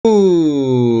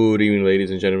Good evening, ladies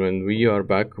and gentlemen. We are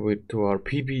back to our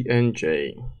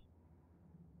PB&J.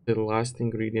 The last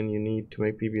ingredient you need to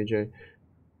make PB&J.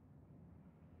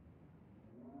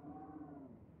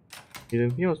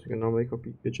 Anything else? We can now make our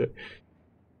PB&J.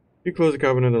 You close the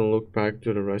cabinet and look back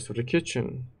to the rest of the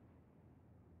kitchen.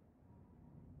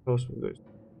 Close with this.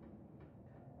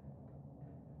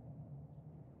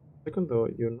 Second though,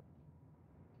 you're not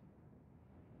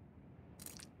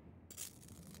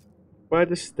by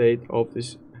the state of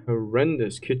this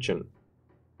horrendous kitchen.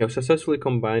 You have successfully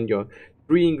combined your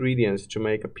 3 ingredients to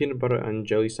make a peanut butter and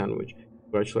jelly sandwich.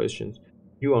 Congratulations.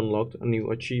 You unlocked a new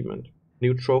achievement.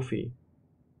 New trophy.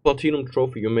 Platinum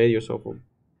trophy. You made yourself a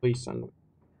please sandwich.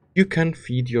 You can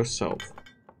feed yourself.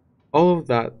 All of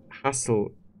that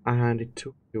hassle and it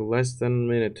took you less than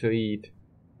a minute to eat.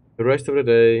 The rest of the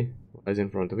day lies in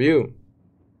front of you.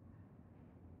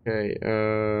 Okay,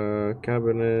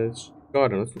 cabinets,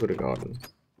 garden, let's look at the garden.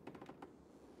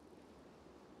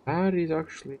 That is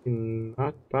actually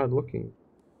not bad looking.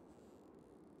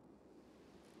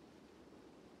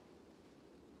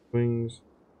 Wings.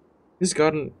 This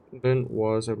garden then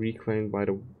was reclaimed by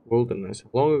the wilderness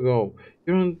long ago.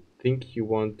 You don't think you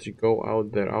want to go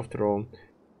out there after all.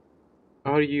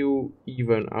 Are you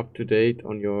even up to date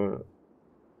on your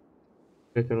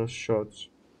tetanus shots?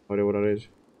 Whatever that is.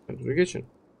 Enter the kitchen.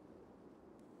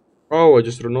 Oh, I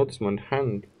just noticed my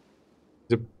hand.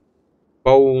 The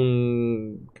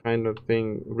bone kind of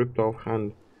thing, ripped off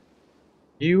hand.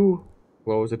 You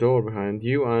close the door behind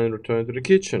you and return to the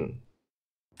kitchen.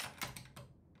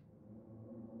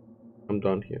 I'm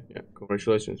done here. Yeah,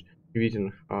 congratulations. You've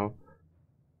eaten half.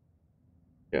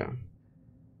 Yeah.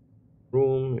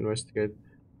 Room, investigate.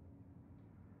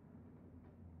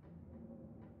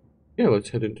 Yeah,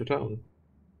 let's head into town.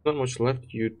 Not much left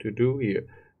you to do here,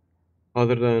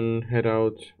 other than head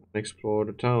out and explore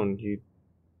the town. You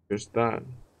just that.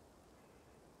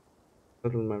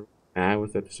 Settle my. I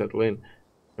was there to settle in.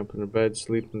 Jump in the bed,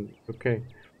 sleep, and okay.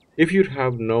 If you'd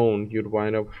have known you'd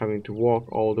wind up having to walk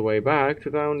all the way back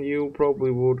to town, you probably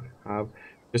would have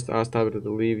just asked Tabitha to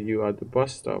leave you at the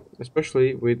bus stop,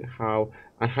 especially with how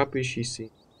unhappy she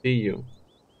seemed to see you.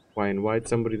 Why invite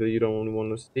somebody that you don't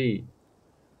want to see?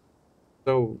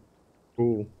 So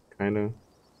cruel, kinda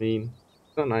mean.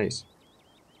 It's not nice.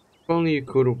 If only you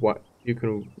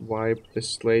can wipe the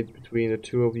slate between the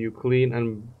two of you clean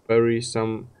and bury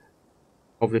some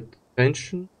of the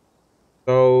tension.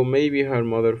 So maybe her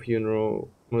mother's funeral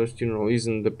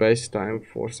isn't the best time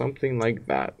for something like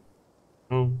that.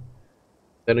 Oh,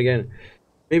 then again,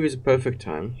 maybe it's a perfect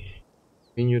time.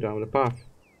 Continue down the path.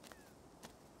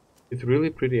 It's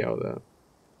really pretty out there.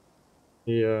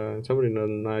 Yeah, somebody did a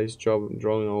nice job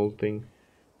drawing the whole thing.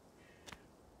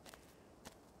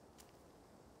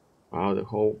 Wow, the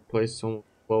whole place is almost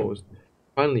closed.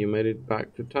 Finally, you made it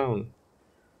back to town.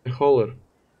 The holler,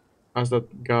 as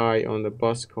that guy on the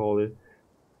bus called it,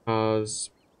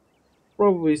 has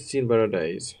probably seen better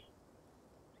days.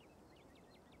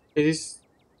 It is.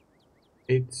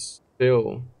 It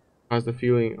still has the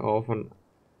feeling of an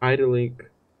idyllic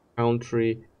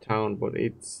country town, but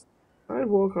its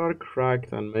sidewalks are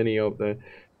cracked and many of the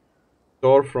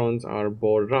storefronts are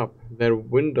boarded up, their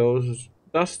windows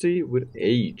dusty with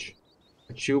age.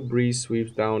 A chill breeze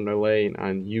sweeps down the lane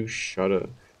and you shudder,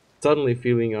 suddenly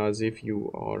feeling as if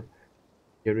you are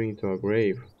peering into a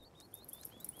grave.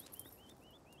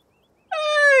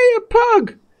 Hey, a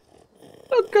pug!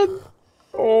 Look at...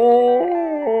 Oh!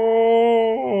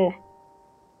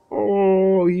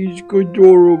 Oh, he's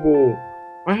adorable.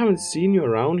 I haven't seen you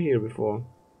around here before.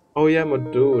 Oh yeah, I'm a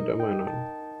dude, am I not?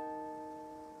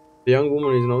 The young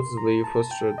woman is noticeably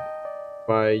frustrated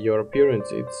by your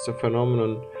appearance. It's a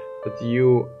phenomenon that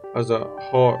you, as a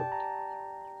heart,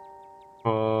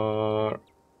 are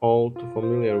all too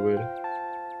familiar with.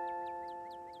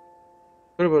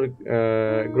 What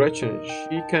about Gretchen?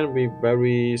 She can be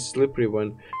very slippery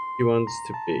when she wants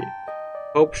to be.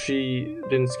 Hope she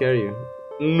didn't scare you.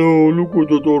 No, look at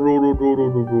the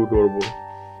adorable.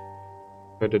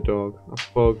 Pet a dog, a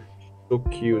pug, so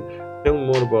cute. Tell me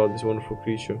more about this wonderful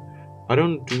creature. I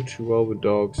don't do too well with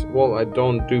dogs. Well, I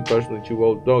don't do personally too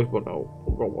well with dogs, but oh,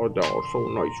 they are so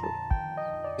nice.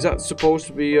 Is that supposed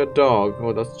to be a dog?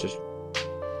 Oh, that's just...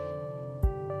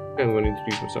 I'm going to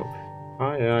introduce myself.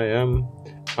 Hi, I am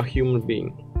a human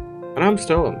being. And I'm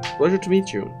Stella. Pleasure to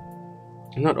meet you.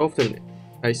 Not often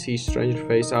I see stranger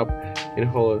face up in a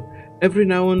hollow. Every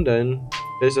now and then,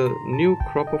 there's a new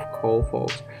crop of coal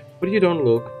falls, but you don't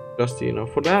look dusty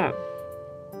enough for that.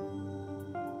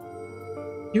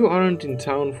 You aren't in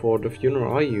town for the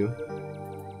funeral, are you?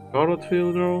 Scarlet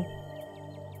funeral?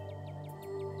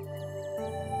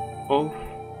 Of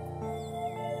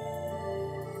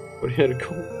But here,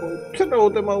 go, throw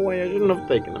them away. I shouldn't have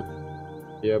taken them.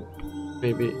 Yep,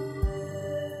 maybe.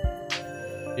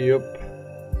 Yep.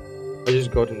 I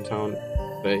just got in town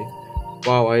today.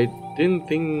 Wow, I didn't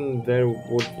think there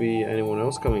would be anyone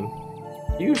else coming.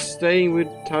 You staying with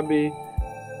Tabby?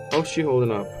 How's she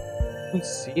holding up? I haven't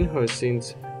seen her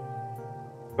since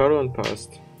Caroline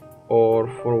passed, or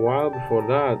for a while before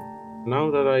that. Now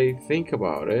that I think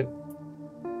about it.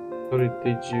 Sorry,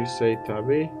 did you say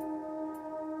Tabby?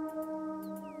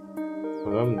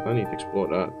 Well, I need to explore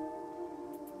that.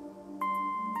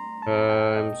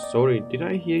 I'm sorry, did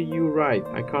I hear you right?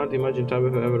 I can't imagine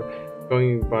Tabitha ever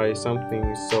going by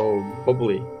something so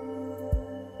bubbly.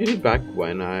 Did it back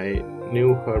when I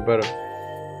knew her better.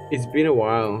 It's been a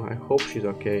while. I hope she's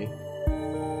okay.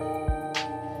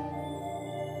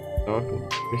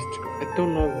 Mystical. I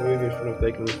don't know if really I should have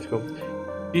taken Mystical.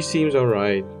 She seems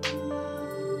alright.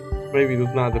 Maybe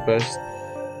it's not the best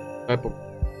type of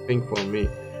thing for me.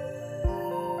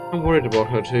 I'm worried about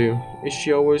her too. Is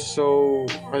she always so...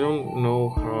 I don't know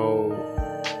how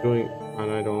doing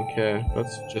and I don't care.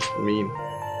 That's just mean.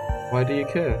 Why do you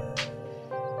care?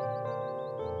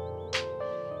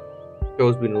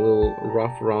 Joe's been a little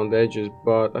rough around the edges,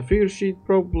 but I figure she'd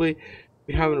probably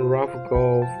be having a rough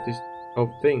go of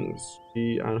things.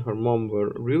 She and her mom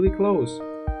were really close.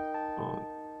 Oh,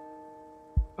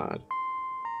 bad.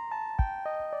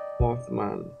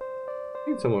 Mothman. I've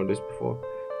seen some of this before.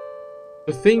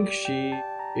 To think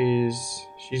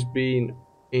she's been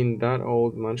in that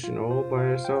old mansion all by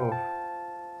herself.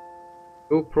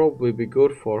 It'll probably be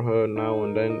good for her now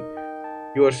and then.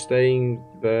 You are staying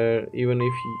there even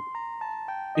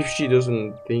if she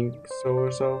doesn't think so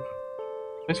herself.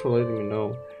 Thanks for letting me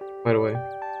know. By the way,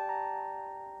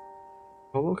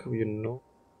 how long have you known?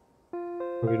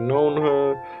 Have you known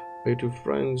her? Are you two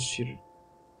friends? She's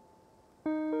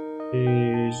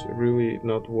really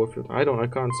not worth it. I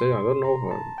can't say that. I don't know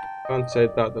her. Can't say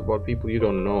that about people you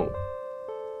don't know.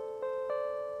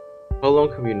 How long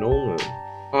have you known her?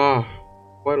 Ah,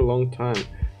 quite a long time.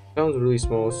 Sounds really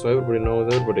small, so everybody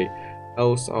knows everybody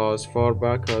else as far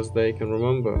back as they can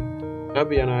remember.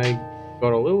 Abby and I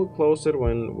got a little closer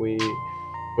when we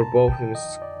were both in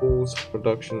school's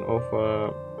production of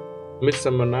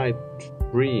Midsummer Night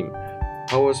Dream.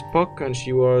 I was Puck and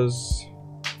she was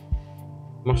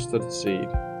Mustard Seed.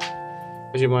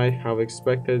 As you might have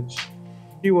expected,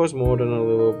 she was more than a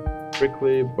little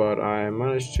prickly, but I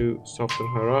managed to soften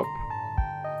her up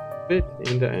a bit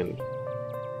in the end.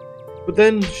 But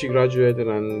then she graduated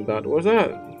and that was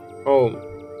that. Oh,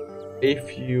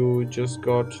 if you just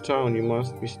got to town, you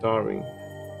must be starving.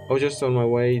 I was just on my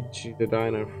way to the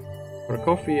diner for a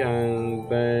coffee and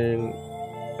then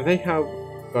they have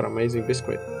got amazing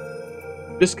biscuit.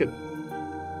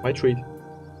 My treat.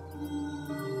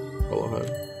 Follow her.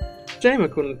 Shame I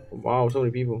couldn't. Wow, so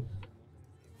many people.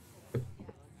 A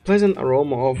pleasant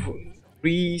aroma of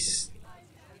grease.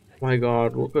 My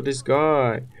god, look at this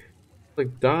guy.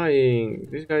 Like dying.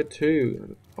 This guy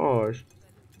too. Gosh.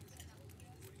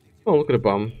 Oh, look at the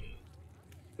bum.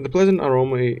 The pleasant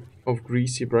aroma of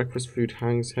greasy breakfast food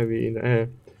hangs heavy in the air,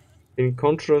 in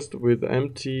contrast with the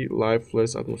empty,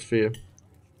 lifeless atmosphere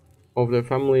of the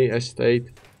family estate.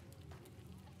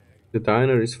 The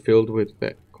diner is filled with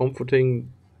the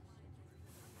comforting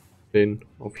din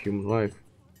of human life,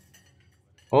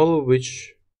 all of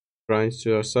which grinds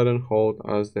to a sudden halt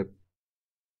as the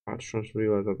patrons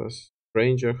realize that a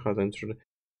stranger has entered the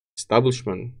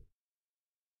establishment.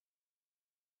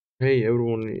 Hey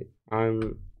everyone, what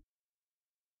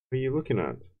are you looking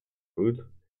at? Food?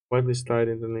 Widely styled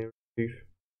in the name beef.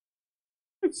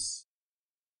 It's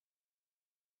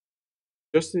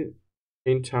just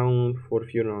in town for the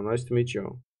funeral. Nice to meet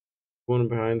you. The woman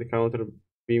behind the counter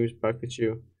beams back at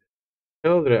you.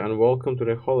 Hello there and welcome to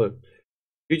the Hollow.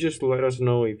 You just let us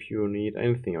know if you need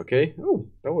anything, okay? Oh,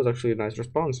 that was actually a nice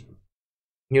response.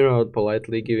 You're out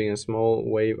politely giving a small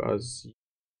wave as you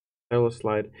tell a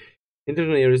slide into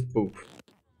the nearest booth.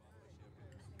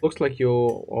 Looks like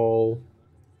you'll all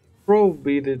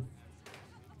probably the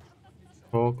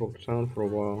talk of town for a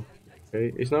while.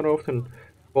 Okay, it's not often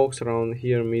folks around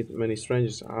here meet many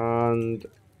strangers, and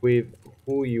with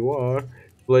who you are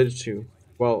related to,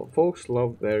 well, folks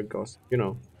love their gossip, you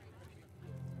know.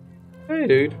 Hey,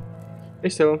 dude. Hey,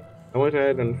 Stella. I went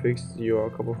ahead and fixed you a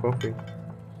cup of coffee.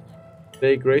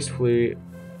 They gracefully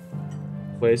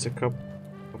place a cup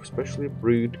of specially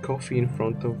brewed coffee in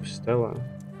front of Stella.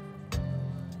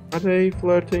 Are they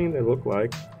flirting? They look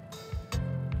like.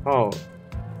 Oh,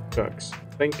 shucks.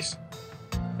 Thanks.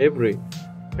 Avery,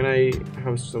 can I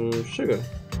have some sugar?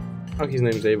 Oh, his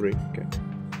name's Avery. Okay.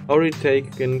 Already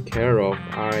taken care of.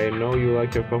 I know you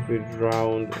like your coffee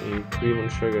drowned in cream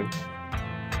and sugar.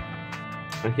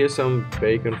 And here's some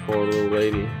bacon for a little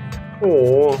lady.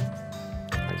 Oh,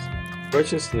 nice.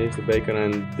 Gretchen sniffs the bacon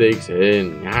and digs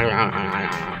in.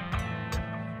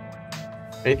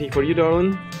 Anything for you,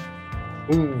 darling?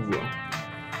 Ooh.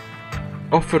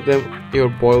 Offer them your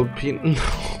boiled peanut.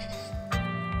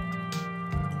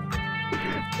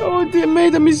 Oh, they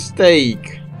made a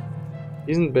mistake.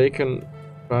 Isn't bacon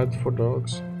bad for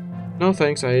dogs? No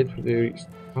thanks, I ate for the...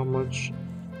 How much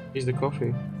is the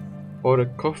coffee? Order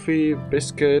coffee,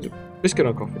 biscuit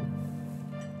or coffee?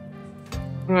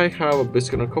 Can I have a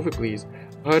biscuit or coffee, please?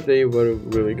 I heard they were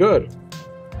really good.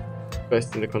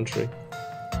 Best in the country.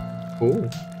 Cool.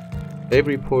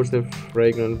 Avery pours the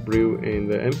fragrant brew in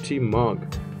the empty mug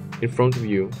in front of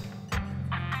you.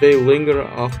 They linger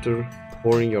after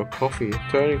pouring your coffee,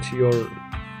 turning to you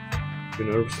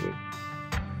nervously.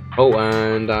 Oh,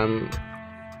 and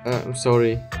I'm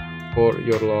sorry for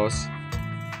your loss.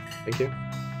 Thank you.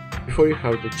 Before you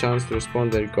have the chance to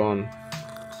respond, they're gone.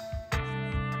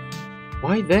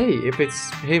 Why they, if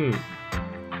it's him?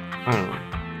 I don't know.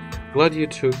 Glad you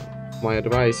took my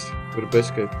advice with a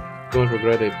biscuit. Don't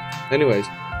regret it. Anyways,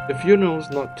 the funeral's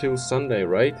not till Sunday,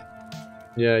 right?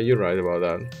 Yeah, you're right about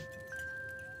that.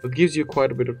 It gives you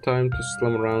quite a bit of time to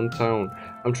slum around town.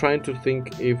 I'm trying to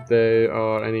think if there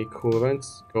are any cool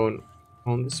events going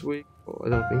on this week. Oh, I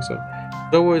don't think so.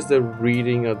 There's always the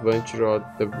reading adventure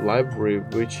at the library,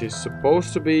 which is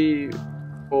supposed to be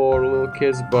for little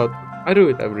kids, but I do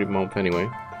it every month anyway.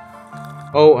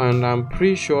 Oh, and I'm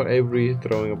pretty sure Avery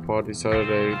throwing a party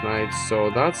Saturday night, so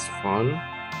that's fun.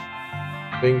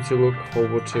 Thing to look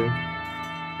forward to.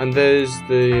 And there's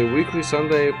the weekly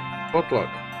Sunday potluck.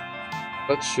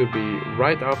 That should be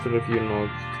right after the funeral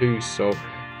too, so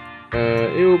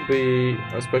it will be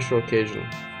a special occasion.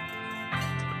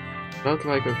 Not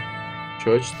like a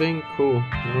church thing? Cool.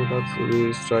 No, that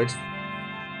really strikes.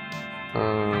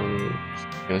 Can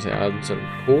I say add something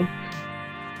cool?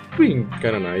 Being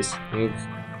kinda nice. And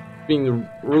being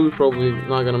really probably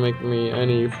not gonna make me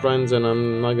any friends, and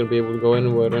I'm not gonna be able to go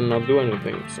anywhere and not do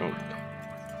anything, so.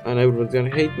 And everyone's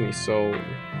gonna hate me, so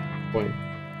point.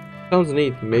 Sounds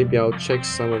neat. Maybe I'll check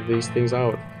some of these things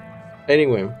out.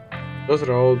 Anyway, those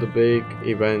are all the big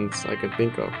events I can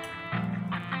think of.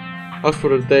 As for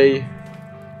the day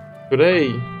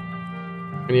today,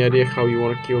 any idea how you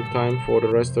want to kill time for the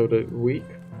rest of the week?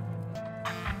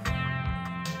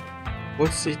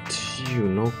 What's it to you?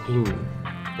 No clue.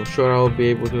 I'm sure I'll be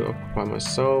able to occupy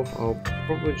myself. I'll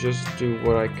probably just do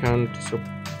what I can to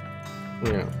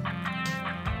yeah.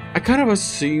 I kind of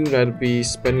assumed I'd be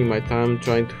spending my time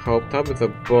trying to help Tabitha,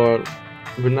 but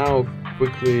now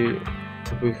quickly,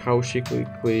 with how she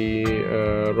quickly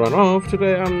run off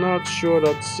today, I'm not sure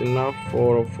that's enough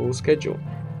for a full schedule.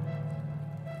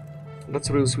 That's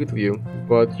really sweet of you,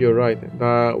 but you're right,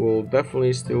 that will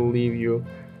definitely still leave you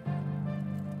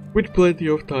with plenty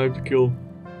of time to kill.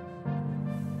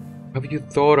 Have you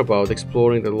thought about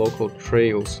exploring the local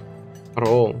trails at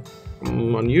all?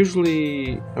 I'm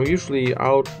usually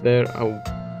out there a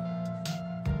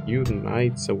few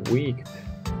nights a week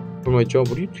for my job.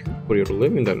 What do you do for your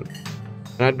living then?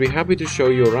 And I'd be happy to show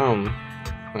you around.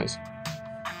 Nice.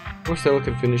 First I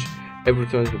can finish every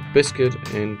turn with biscuit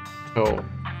and tow.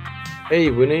 Hey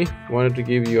Winnie, wanted to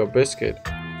give you a biscuit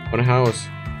on a house.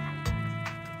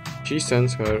 She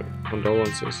sends her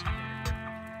condolences.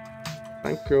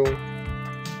 Thank you.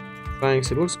 Thanks,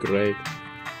 it looks great.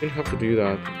 You didn't have to do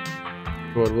that.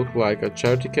 It would look like a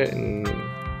charity kitten.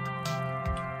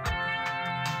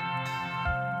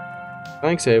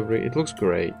 Thanks Avery, it looks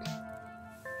great.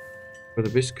 But the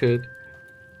biscuit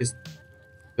is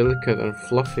delicate and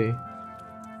fluffy.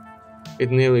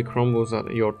 It nearly crumbles at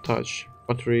your touch.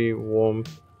 Buttery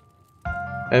warmth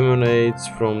emanates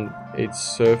from its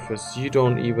surface. You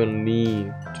don't even need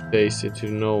to taste it to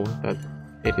know that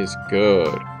it is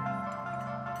good.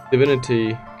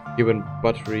 Divinity given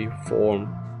buttery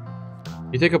form.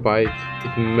 You take a bite,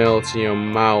 it melts in your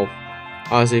mouth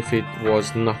as if it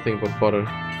was nothing but butter,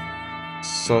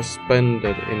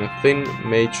 suspended in a thin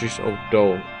matrix of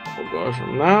dough. Oh gosh,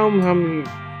 now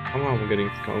I'm getting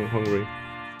hungry.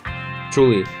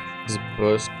 Truly,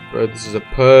 this is a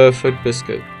perfect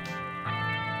biscuit.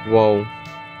 Whoa,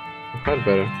 I've had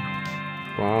better.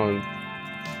 Wow,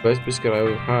 best biscuit I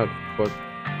ever had, but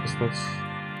it's not.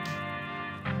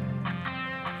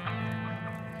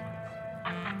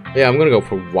 Yeah, I'm gonna go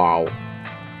for wow.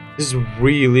 This is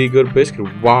really good biscuit.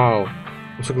 Wow,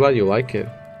 I'm so glad you like it.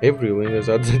 Avery lingers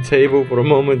at the table for a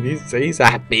moment. He's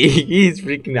happy. He's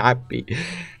freaking happy.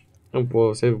 Of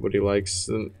course, everybody likes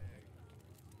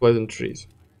pleasantries.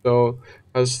 So,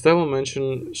 as Stella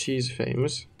mentioned, she's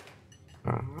famous.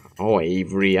 Oh,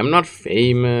 Avery, I'm not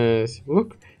famous.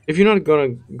 Look, if you're not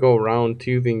gonna go around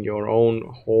tooting your own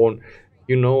horn,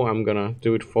 you know I'm gonna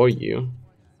do it for you.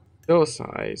 Those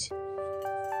size.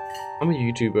 I'm a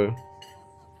YouTuber.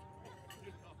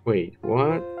 Wait,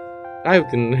 what? I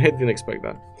didn't expect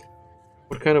that.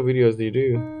 What kind of videos do you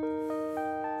do?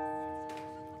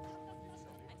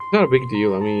 It's not a big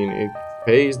deal. I mean, it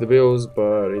pays the bills,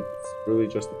 but it's really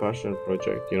just a passion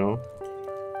project, you know?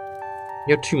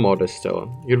 You're too modest, Stella.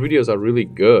 Your videos are really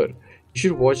good. You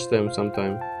should watch them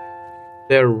sometime.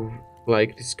 They're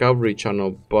like Discovery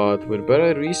Channel, but with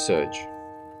better research.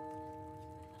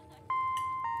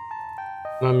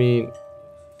 I mean,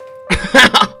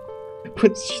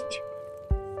 what's she do?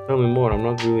 Tell me more. I'm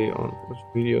not really on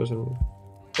videos and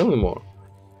tell me more.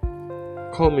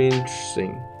 Call me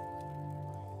interesting.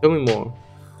 Tell me more.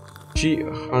 She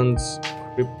hunts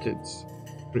cryptids.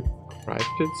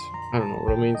 Cryptids? I don't know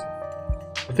what it means.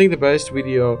 I think the best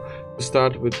video to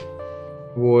start with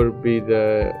would be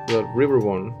the river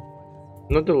one.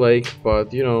 Not the lake,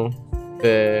 but you know,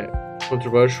 the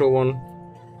controversial one.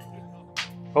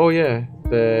 Oh yeah,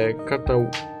 the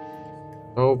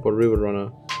Catawba River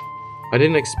Runner. I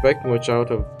didn't expect much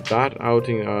out of that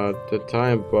outing at the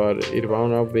time, but it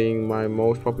wound up being my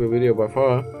most popular video by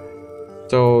far.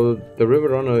 So the River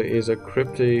Runner is a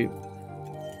cryptid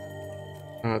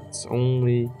that's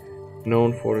only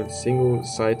known for a single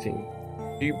sighting.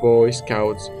 Two Boy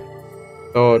Scouts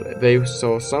thought they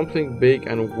saw something big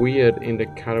and weird in the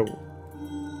Catawba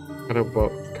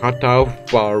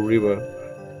River,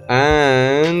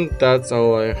 and that's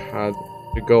all I had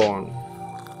to go on.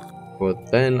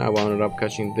 But then I wound up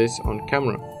catching this on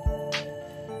camera.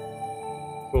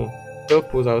 Cool. Phil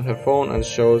pulls out her phone and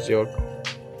shows your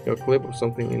clip of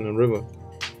something in a river.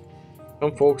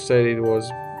 Some folks said it was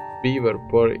beaver,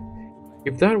 but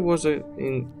if that's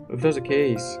the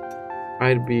case,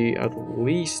 I'd be at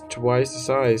least twice the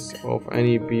size of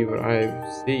any beaver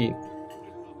I've seen.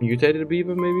 Mutated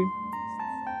beaver, maybe?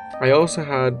 I also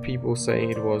had people saying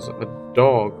it was a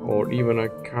dog or even a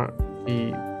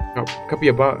capybara.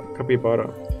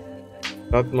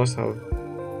 That must have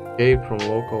came from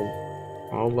local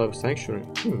wildlife sanctuary.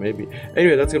 Maybe.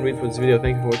 Anyway, that's gonna be it for this video.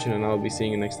 Thank you for watching, and I'll be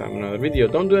seeing you next time in another video.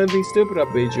 Don't do anything stupid,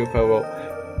 I'll bid you farewell.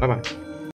 Bye bye.